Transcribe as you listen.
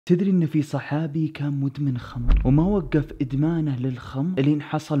تدري ان في صحابي كان مدمن خمر وما وقف ادمانه للخمر الين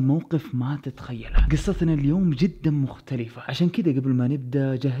حصل موقف ما تتخيله. قصتنا اليوم جدا مختلفة، عشان كذا قبل ما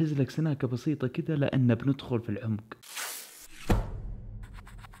نبدأ جهز لك سناكة بسيطة كذا لان بندخل في العمق.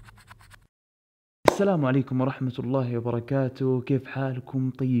 السلام عليكم ورحمة الله وبركاته، كيف حالكم؟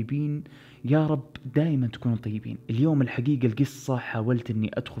 طيبين؟ يا رب دائما تكونوا طيبين. اليوم الحقيقة القصة حاولت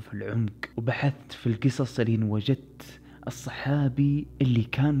اني ادخل في العمق وبحثت في القصص لين وجدت الصحابي اللي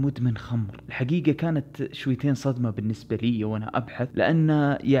كان مدمن خمر. الحقيقة كانت شويتين صدمة بالنسبة لي وانا ابحث،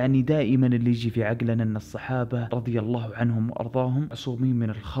 لان يعني دائما اللي يجي في عقلنا ان الصحابة رضي الله عنهم وارضاهم معصومين من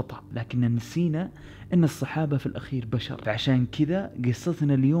الخطأ، لكن نسينا ان الصحابة في الاخير بشر. فعشان كذا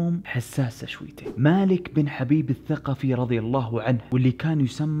قصتنا اليوم حساسة شويتين. مالك بن حبيب الثقفي رضي الله عنه، واللي كان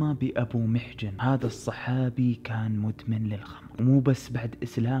يسمى بأبو محجن، هذا الصحابي كان مدمن للخمر، ومو بس بعد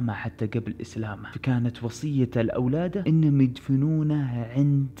اسلامه، حتى قبل اسلامه. فكانت وصيته لاولاده انهم يدفنونه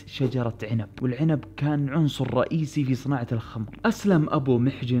عند شجرة عنب، والعنب كان عنصر رئيسي في صناعة الخمر. اسلم ابو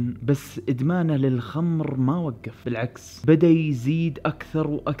محجن، بس ادمانه للخمر ما وقف، بالعكس بدأ يزيد اكثر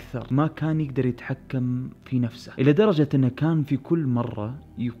واكثر، ما كان يقدر يتحكم في نفسه، الى درجة انه كان في كل مرة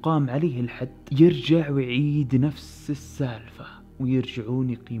يقام عليه الحد يرجع ويعيد نفس السالفة، ويرجعون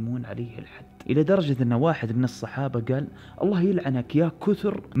يقيمون عليه الحد، إلى درجة أن واحد من الصحابة قال: الله يلعنك يا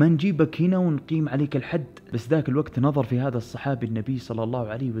كثر ما نجيبك هنا ونقيم عليك الحد. بس ذاك الوقت نظر في هذا الصحابي النبي صلى الله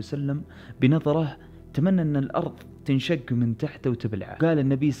عليه وسلم بنظرة تمنى أن الأرض تنشق من تحته وتبلعه. قال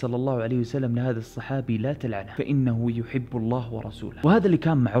النبي صلى الله عليه وسلم لهذا الصحابي: لا تلعنه فإنه يحب الله ورسوله. وهذا اللي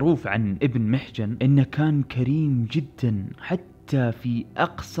كان معروف عن ابن محجن، إنه كان كريم جدا، حتى في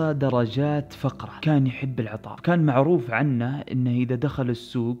أقصى درجات فقره كان يحب العطاء. كان معروف عنه إنه إذا دخل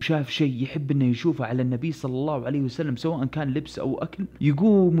السوق شاف شيء يحب إنه يشوفه على النبي صلى الله عليه وسلم، سواء كان لبس أو أكل،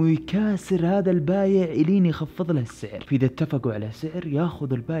 يقوم ويكاسر هذا البايع إلين يخفض له السعر. فإذا اتفقوا على سعر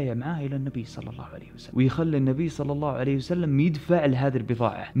ياخذ البايع معاه إلى النبي صلى الله عليه وسلم، ويخلي النبي صلى الله عليه وسلم يدفع لهذه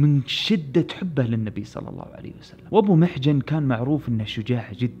البضاعة من شدة حبه للنبي صلى الله عليه وسلم. وأبو محجن كان معروف إنه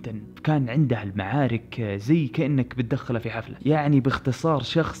شجاع جدا، كان عنده المعارك زي كأنك بتدخله في حفلة، يعني باختصار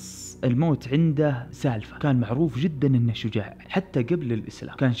شخص الموت عنده سالفة. كان معروف جدا انه شجاع، حتى قبل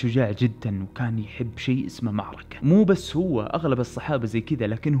الاسلام كان شجاع جدا، وكان يحب شيء اسمه معركة. مو بس هو، اغلب الصحابة زي كذا،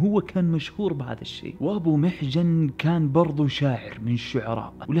 لكن هو كان مشهور بهذا الشيء. وابو محجن كان برضو شاعر من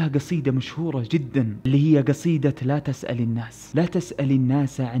الشعراء، وله قصيدة مشهورة جدا اللي هي قصيدة: لا تسأل الناس، لا تسأل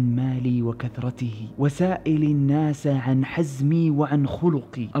الناس عن مالي وكثرته، وسائل الناس عن حزمي وعن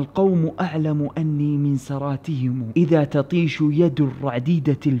خلقي، القوم أعلم أني من سراتهم، إذا تطيش يد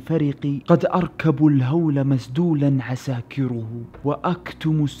الرعديدة الفرق، قد أركب الهول مسدولا عساكره،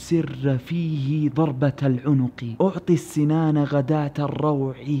 وأكتم السر فيه ضربة العنق، أعطي السنان غداة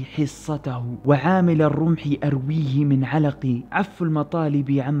الروع حصته، وعامل الرمح أرويه من علقي، عف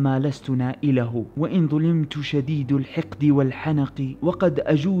المطالب عما لست نائله، وإن ظلمت شديد الحقد والحنق، وقد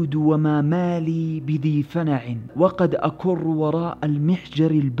أجود وما مالي بذي فنع، وقد أكر وراء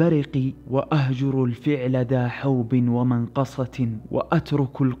المحجر البرق، وأهجر الفعل ذا حوب ومنقصة،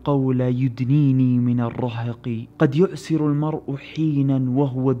 وأترك القول يدنيني من الرهق، قد يعسر المرء حينا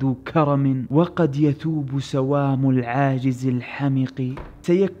وهو ذو كرم، وقد يثوب سوام العاجز الحمق،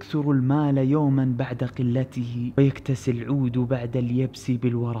 سيكثر المال يوما بعد قلته، ويكتسي العود بعد اليبس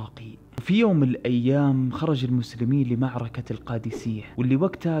بالورق. في يوم من الأيام خرج المسلمين لمعركة القادسية، واللي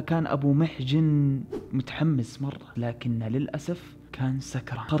وقتها كان أبو محجن متحمس مرة، لكن للأسف كان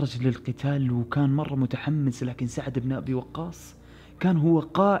سكران. خرج للقتال وكان مرة متحمس، لكن سعد بن أبي وقاص كان هو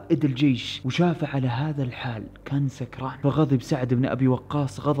قائد الجيش، وشاف على هذا الحال كان سكران، فغضب سعد بن أبي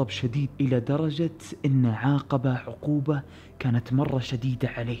وقاص غضب شديد، إلى درجة إن عاقبه عقوبة كانت مرة شديدة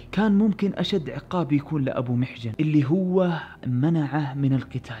عليه. كان ممكن أشد عقاب يكون لأبو محجن، اللي هو منعه من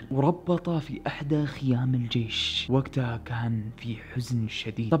القتال وربطه في أحدى خيام الجيش. وقتها كان في حزن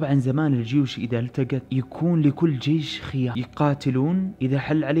شديد. طبعا زمان الجيوش إذا التقت يكون لكل جيش خيام، يقاتلون، إذا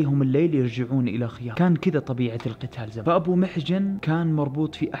حل عليهم الليل يرجعون إلى خيام، كان كذا طبيعة القتال زمان. فأبو محجن كان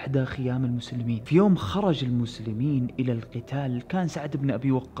مربوط في أحدى خيام المسلمين. في يوم خرج المسلمين إلى القتال، كان سعد بن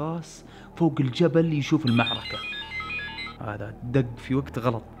أبي وقاص فوق الجبل يشوف المعركة. هذا دق في وقت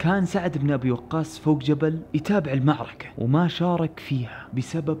غلط. كان سعد بن أبي وقاص فوق جبل يتابع المعركة، وما شارك فيها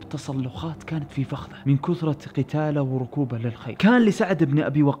بسبب تصلخات كانت في فخذه من كثرة قتاله وركوبه للخيل. كان لسعد بن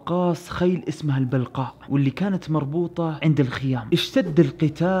أبي وقاص خيل اسمها البلقاء، واللي كانت مربوطة عند الخيام. اشتد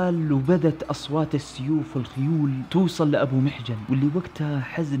القتال وبدت أصوات السيوف والخيول توصل لأبو محجن، واللي وقتها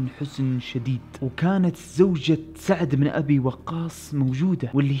حزن شديد. وكانت زوجة سعد بن أبي وقاص موجودة،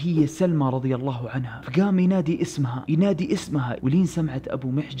 واللي هي سلمى رضي الله عنها. فقام ينادي اسمها، ينادي تنادي اسمها، ولين سمعت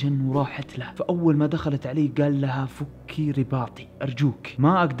أبو محجن وراحت له. فأول ما دخلت عليه قال لها فكي رباطي أرجوك،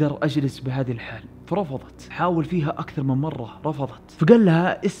 ما أقدر أجلس بهذه الحال. فرفضت، حاول فيها أكثر من مرة رفضت. فقال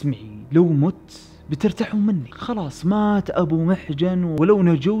لها اسمعي، لو مت بترتاحوا مني. خلاص مات أبو محجن، ولو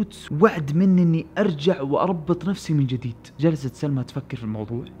نجوت وعد مني أني أرجع وأربط نفسي من جديد. جلست سلمى تفكر في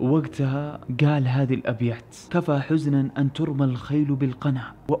الموضوع، ووقتها قال هذه الأبيات: كفى حزنا أن ترمى الخيل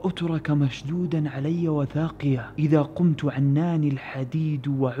بالقنا، وأترك مشدودا علي وثاقيا، إذا قمت عناني الحديد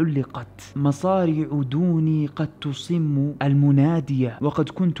وعلقت، مصارع دوني قد تصم المنادية، وقد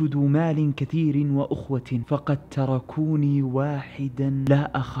كنت ذو مال كثير وأخوة، فقد تركوني واحدا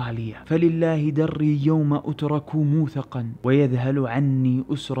لا أخاليا، فلله دري يوم أترك موثقا، ويذهل عني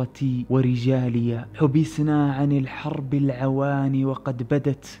أسرتي ورجالي، حبسنا عن الحرب العواني وقد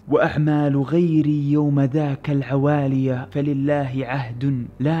بدت، وأعمال غيري يوم ذاك العوالي، فلله عهد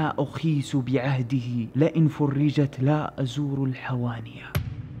لا أخيس بعهده، لئن فرجت لا أزور الحواني.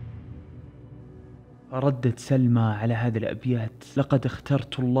 ردت سلمى على هذه الأبيات: لقد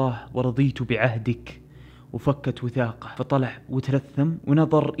اخترت الله ورضيت بعهدك، وفكت وثاقه. فطلع وتلثم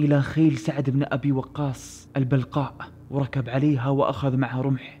ونظر إلى خيل سعد بن أبي وقاص البلقاء، وركب عليها وأخذ معها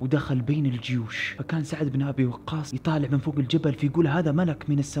رمح ودخل بين الجيوش. فكان سعد بن أبي وقاص يطالع من فوق الجبل فيقول هذا ملك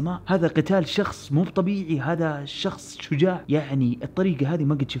من السماء، هذا قتال شخص مو طبيعي، هذا شخص شجاع، يعني الطريقة هذه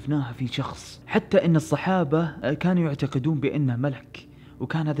ما قد شفناها في شخص. حتى إن الصحابة كانوا يعتقدون بأنه ملك،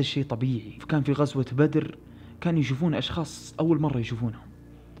 وكان هذا الشيء طبيعي. فكان في غزوة بدر كانوا يشوفون أشخاص أول مرة يشوفونهم،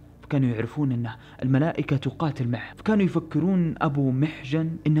 كانوا يعرفون أن الملائكة تقاتل معه، فكانوا يفكرون أبو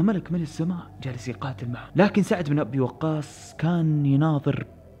محجن إنه ملك من السماء جالس يقاتل معه. لكن سعد بن أبي وقاص كان يناظر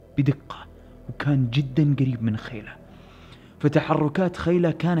بدقة، وكان جدا قريب من خيله، فتحركات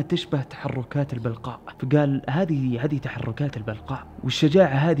خيله كانت تشبه تحركات البلقاء. فقال هذه تحركات البلقاء،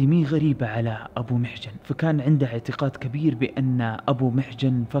 والشجاعة هذه مي غريبة على أبو محجن. فكان عنده اعتقاد كبير بأن أبو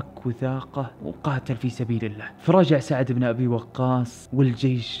محجن فك وثاقه وقاتل في سبيل الله. فرجع سعد بن أبي وقاص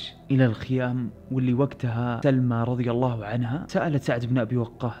والجيش إلى الخيام، واللي وقتها سلمى رضي الله عنها سألت سعد بن أبي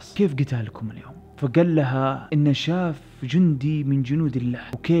وقاص: كيف قتالكم اليوم؟ فقال لها إن شاف جندي من جنود الله،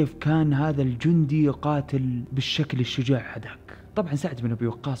 وكيف كان هذا الجندي يقاتل بالشكل الشجاع هذاك. طبعا سعد بن أبي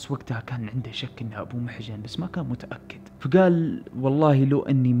وقاص وقتها كان عنده شك إن أبو محجن، بس ما كان متأكد. فقال والله لو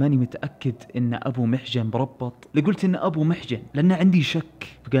أني ماني متأكد إن أبو محجن بربط لقلت إن أبو محجن، لأن عندي شك.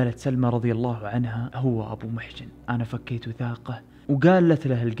 فقالت سلمى رضي الله عنها: هو أبو محجن، أنا فكيت وثاقه. وقالت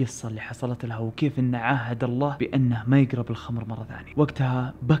له القصة اللي حصلت لها، وكيف إن عاهد الله بأنه ما يقرب الخمر مرة ثانية.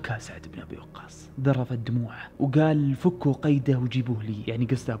 وقتها بكى سعد بن أبي وقاص، ذرفت دموعه، وقال فكوا قيده وجيبوه لي، يعني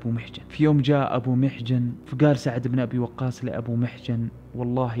قصده أبو محجن. في يوم جاء أبو محجن، فقال سعد بن أبي وقاص لأبو محجن: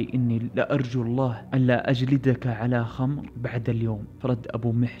 والله إني لأرجو الله أن لا أجلدك على خمر بعد اليوم. فرد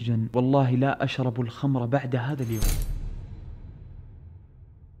أبو محجن: والله لا أشرب الخمر بعد هذا اليوم.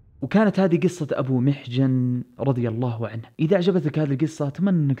 وكانت هذه قصة أبو محجن رضي الله عنه. إذا عجبتك هذه القصة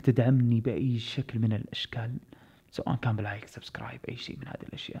أتمنى أنك تدعمني بأي شكل من الأشكال، سواء كان بلايك، سبسكرايب، أي شيء من هذه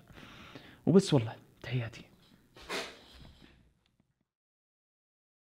الأشياء. وبس والله، تحياتي.